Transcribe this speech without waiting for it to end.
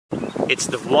It's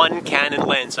the one Canon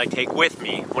lens I take with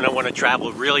me when I want to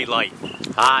travel really light.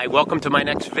 Hi, welcome to my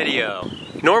next video.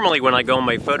 Normally when I go on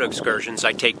my photo excursions,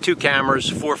 I take 2 cameras,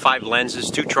 4 or 5 lenses,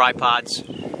 2 tripods,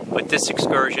 but this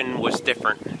excursion was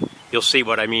different. You'll see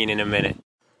what I mean in a minute.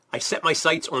 I set my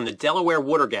sights on the Delaware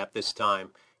Water Gap this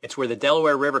time. It's where the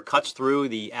Delaware River cuts through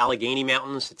the Allegheny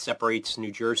Mountains. It separates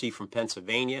New Jersey from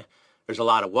Pennsylvania. There's a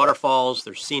lot of waterfalls,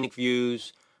 there's scenic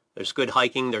views, there's good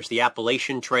hiking, there's the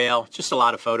Appalachian Trail, just a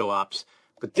lot of photo ops.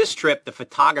 But this trip, the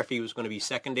photography was going to be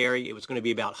secondary. It was going to be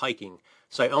about hiking.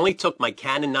 So I only took my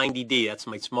Canon 90D, that's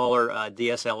my smaller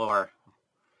DSLR.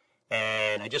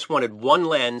 And I just wanted one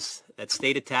lens that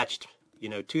stayed attached,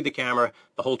 to the camera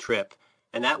the whole trip.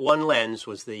 And that one lens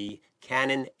was the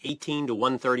Canon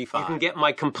 18-135. You can get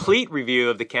my complete review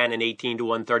of the Canon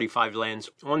 18-135 lens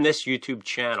on this YouTube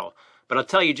channel. But I'll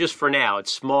tell you just for now,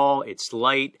 it's small, it's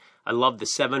light. I love the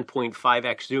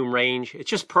 7.5x zoom range. It's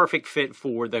just perfect fit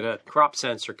for the crop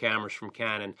sensor cameras from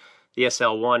Canon. The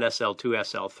SL1, SL2,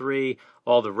 SL3,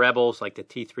 all the Rebels like the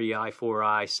T3i,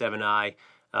 4i,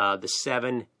 7i, the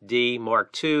 7D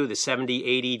Mark II, the 70,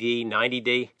 80D,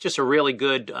 90D. Just a really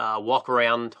good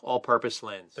walk-around, all-purpose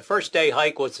lens. The first day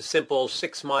hike was a simple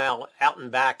 6-mile out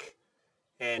and back,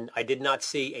 and I did not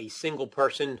see a single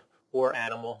person or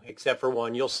animal, except for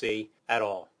one you'll see, at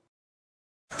all.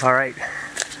 All right.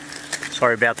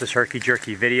 Sorry about this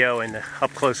herky-jerky video and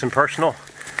up close and personal,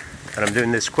 but I'm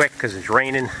doing this quick because it's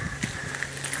raining.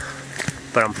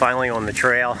 But I'm finally on the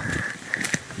trail,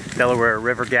 Delaware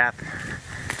River Gap,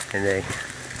 in the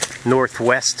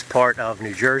northwest part of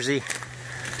New Jersey.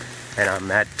 And I'm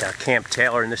at Camp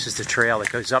Taylor, and this is the trail that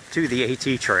goes up to the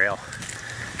AT trail.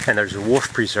 And there's a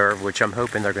wolf preserve, which I'm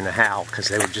hoping they're going to howl, because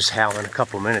they were just howling a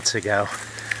couple minutes ago.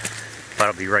 But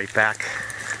I'll be right back.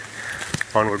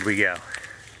 Onward we go.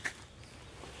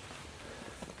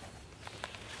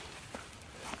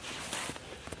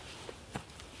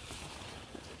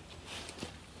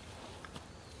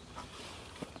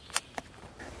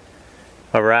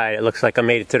 Alright, it looks like I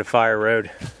made it to the fire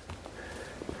road.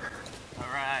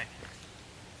 Alright.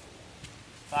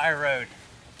 Fire road.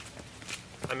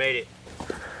 I made it.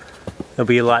 It'll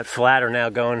be a lot flatter now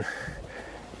going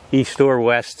east or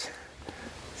west.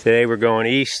 Today we're going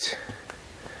east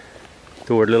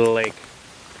toward Little Lake.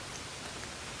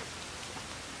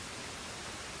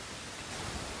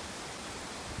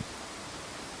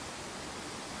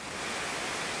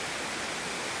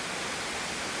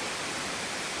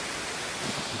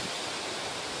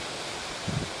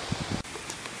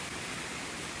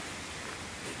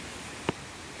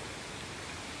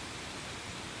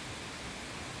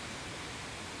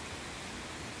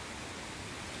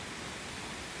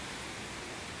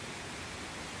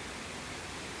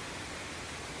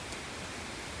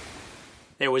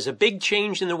 There was a big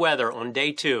change in the weather on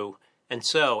day 2, and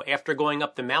so after going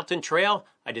up the mountain trail,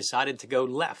 I decided to go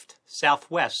left,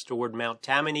 southwest toward Mount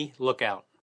Tammany Lookout.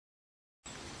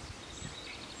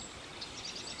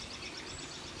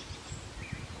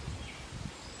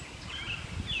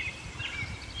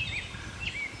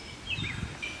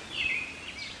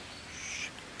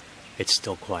 It's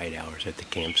still quiet hours at the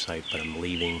campsite, but I'm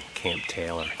leaving Camp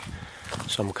Taylor.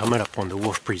 So I'm coming up on the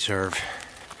Wolf Preserve.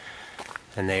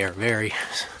 And they are very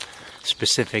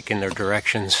specific in their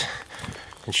directions,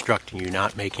 instructing you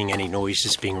not making any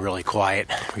noises, being really quiet,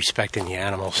 respecting the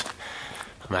animals.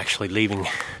 I'm actually leaving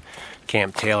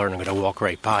Camp Taylor and I'm going to walk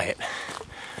right by it.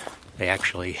 They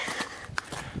actually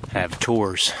have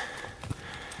tours.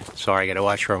 Sorry, I got to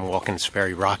watch where I'm walking. It's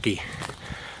very rocky.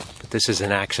 But this is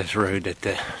an access road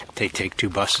that they take 2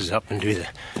 buses up and do the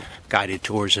guided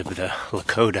tours of the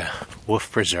Lakota Wolf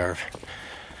Preserve.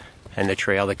 And the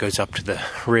trail that goes up to the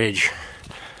ridge,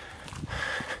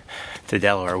 the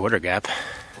Delaware Water Gap,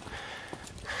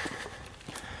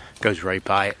 goes right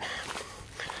by it.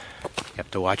 You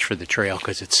have to watch for the trail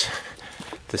because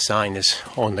the sign is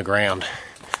on the ground.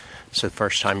 So the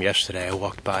first time yesterday I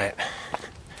walked by it.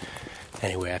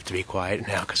 Anyway, I have to be quiet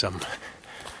now because I'm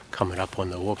coming up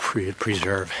on the Wolf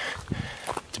Preserve.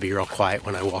 To be real quiet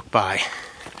when I walk by.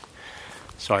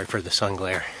 Sorry for the sun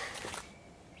glare.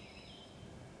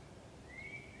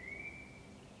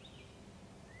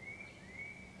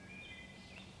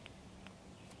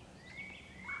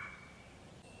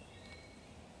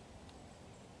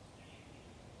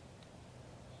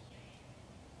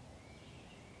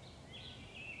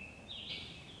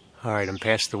 Alright, I'm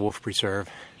past the Wolf Preserve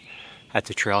at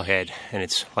the trailhead, and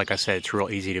it's, like I said, it's real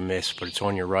easy to miss, but it's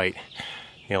on your right.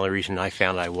 The only reason I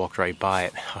found I walked right by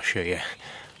it, I'll show you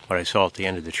what I saw at the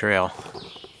end of the trail.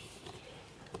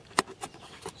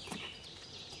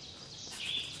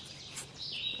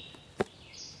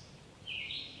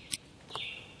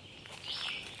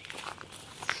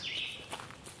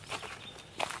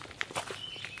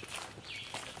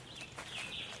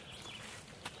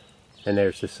 And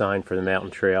there's the sign for the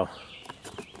mountain trail.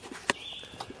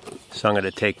 So I'm going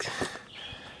to take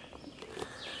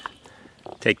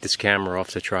this camera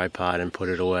off the tripod and put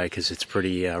it away because it's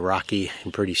pretty rocky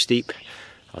and pretty steep.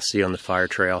 I'll see you on the fire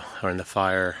trail, or in the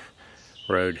fire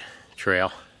road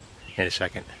trail, in a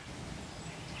second.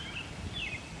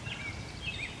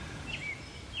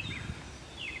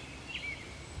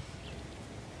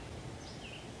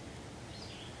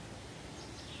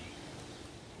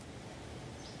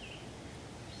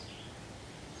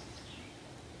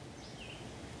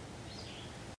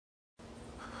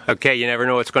 Okay, you never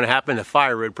know what's going to happen. The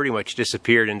fire road pretty much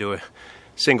disappeared into a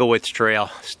single width trail,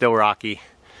 still rocky,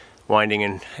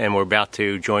 winding, and we're about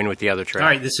to join with the other trail. All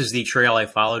right, this is the trail I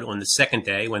followed on the second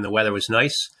day when the weather was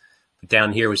nice. But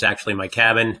down here was actually my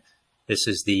cabin. This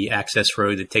is the access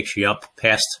road that takes you up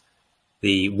past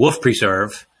the wolf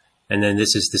preserve. And then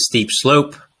this is the steep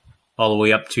slope all the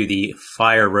way up to the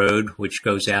fire road, which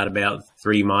goes out about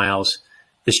 3 miles.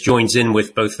 This joins in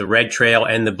with both the red trail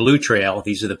and the blue trail.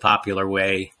 These are the popular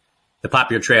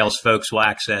trails folks will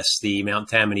access the Mount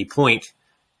Tammany Point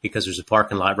because there's a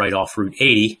parking lot right off Route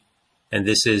 80, and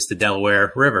this is the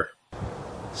Delaware River.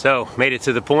 So, made it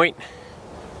to the point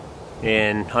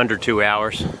in under 2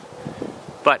 hours,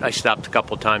 but I stopped a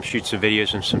couple times, shoot some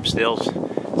videos and some stills.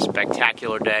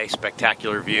 Spectacular day,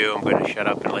 spectacular view. I'm going to shut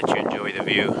up and let you enjoy the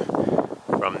view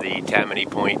from the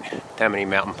Tammany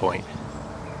Mountain Point.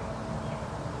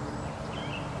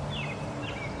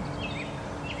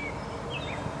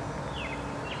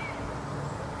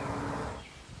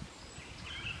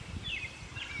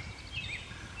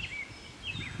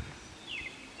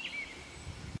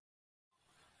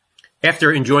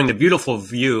 After enjoying the beautiful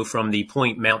view from the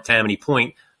point, Mount Tammany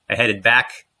Point, I headed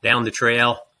back down the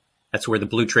trail. That's where the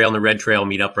blue trail and the red trail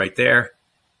meet up right there.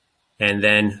 And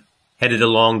then headed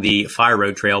along the fire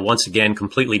road trail, once again,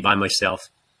 completely by myself.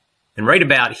 And right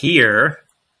about here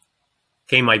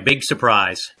came my big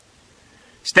surprise.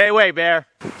 Stay away, bear.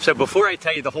 So before I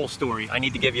tell you the whole story, I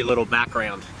need to give you a little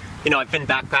background. You know, I've been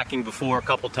backpacking before a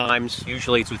couple times.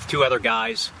 Usually it's with 2 other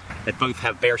guys that both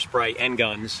have bear spray and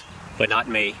guns, but not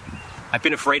me. I've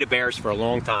been afraid of bears for a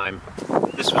long time.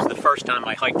 This was the first time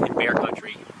I hiked in bear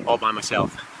country all by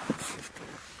myself.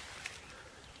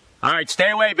 All right, stay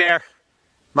away, bear.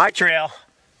 My trail.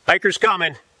 Hiker's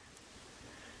coming.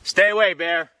 Stay away,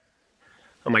 bear.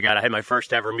 Oh my God, I had my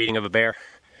first ever meeting of a bear.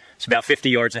 It's about 50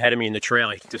 yards ahead of me in the trail.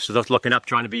 I just was looking up,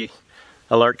 trying to be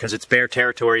alert because it's bear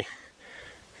territory.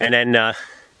 And then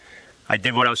I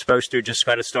did what I was supposed to, just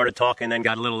kind of started talking, then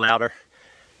got a little louder.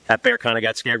 That bear kind of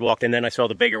got scared, walked in, then I saw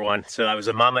the bigger one. So I was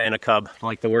a mama and a cub,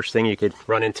 like the worst thing you could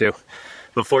run into.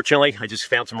 But fortunately, I just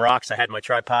found some rocks. I had my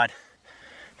tripod,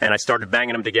 and I started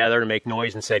banging them together to make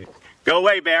noise and said, "Go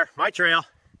away, bear, my trail."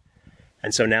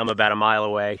 And so now I'm about a mile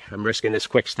away. I'm risking this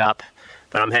quick stop,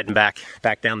 but I'm heading back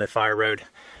down the fire road,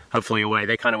 hopefully away.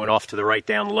 They kind of went off to the right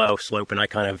down the low slope, and I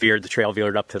kind of veered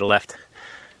up to the left.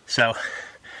 So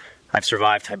I've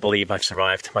survived. I believe I've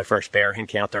survived my first bear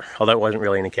encounter, although it wasn't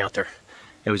really an encounter.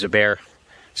 It was a bear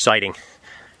sighting.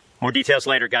 More details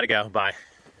later. Gotta go. Bye.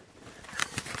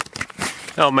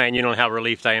 Oh man, you don't know how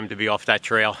relieved I am to be off that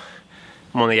trail.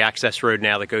 I'm on the access road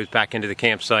now that goes back into the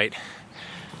campsite.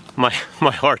 My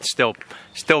heart's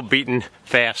still beating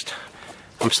fast.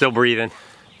 I'm still breathing.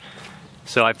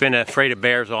 So I've been afraid of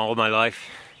bears all my life.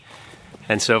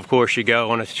 And so of course you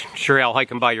go on a trail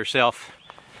hiking by yourself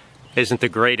isn't the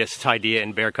greatest idea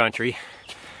in bear country.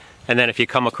 And then if you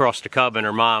come across the cub and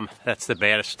her mom, that's the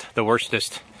baddest, the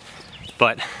worstest.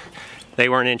 But they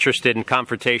weren't interested in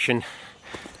confrontation,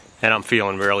 and I'm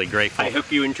feeling really grateful. I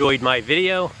hope you enjoyed my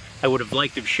video. I would have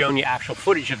liked to have shown you actual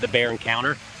footage of the bear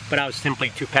encounter, but I was simply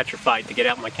too petrified to get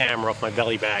out my camera off my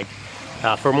belly bag.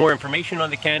 For more information on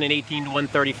the Canon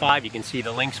 18-135, you can see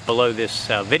the links below this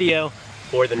video,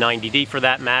 or the 90D for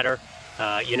that matter.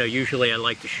 You know, usually I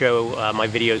like to show my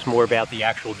videos more about the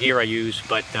actual gear I use,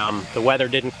 but the weather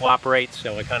didn't cooperate,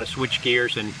 so I kind of switched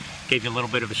gears and gave you a little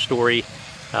bit of a story,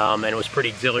 and it was pretty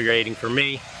exhilarating for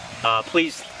me.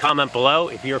 Please comment below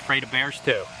if you're afraid of bears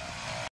too.